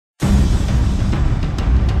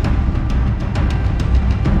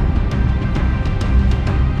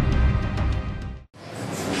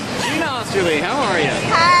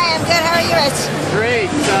it? Great.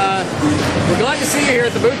 We're glad to see you here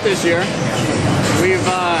at the booth this year. We've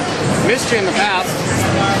missed you in the past.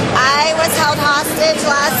 I was held hostage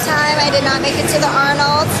last time. I did not make it to the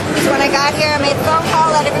Arnold. So when I got here, I made a phone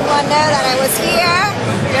call, let everyone know that I was here.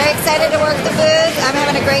 Very excited to work the booth. I'm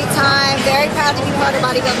having a great time. Very proud to be part of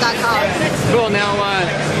bodybuild.com. Cool. Now,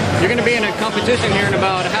 you're going to be in a competition here in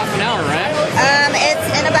about half an hour, right? It's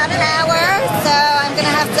in about an hour, so I'm going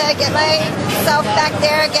to have to get myself back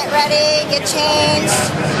there, get ready, get changed.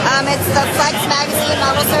 It's the Flex Magazine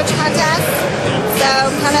Model Search Contest, so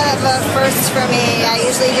kind of a first for me. I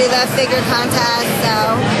usually do the figure contest,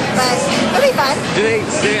 but it'll be fun. Do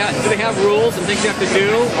they have rules and things you have to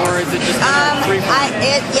do, or is it just free?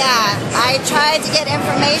 I tried to get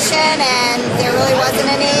information, and there really wasn't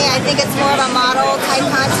any. I think it's more of a model type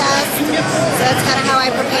contest, so that's kind of how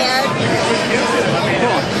I prepared.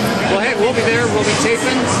 Cool. Well, hey, we'll be there. We'll be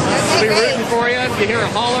taping. Okay, we'll be rooting for you. If you hear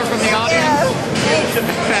a holler from the audience,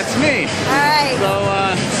 that's me. All right. So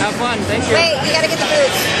have fun. Thank you. Wait, you got to get the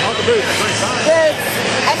boots. Oh, the boots. Boots.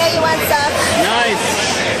 I know you want some. Nice.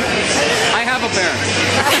 I have a pair.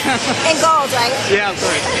 In gold, right? Yeah,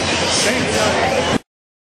 sorry. Thanks.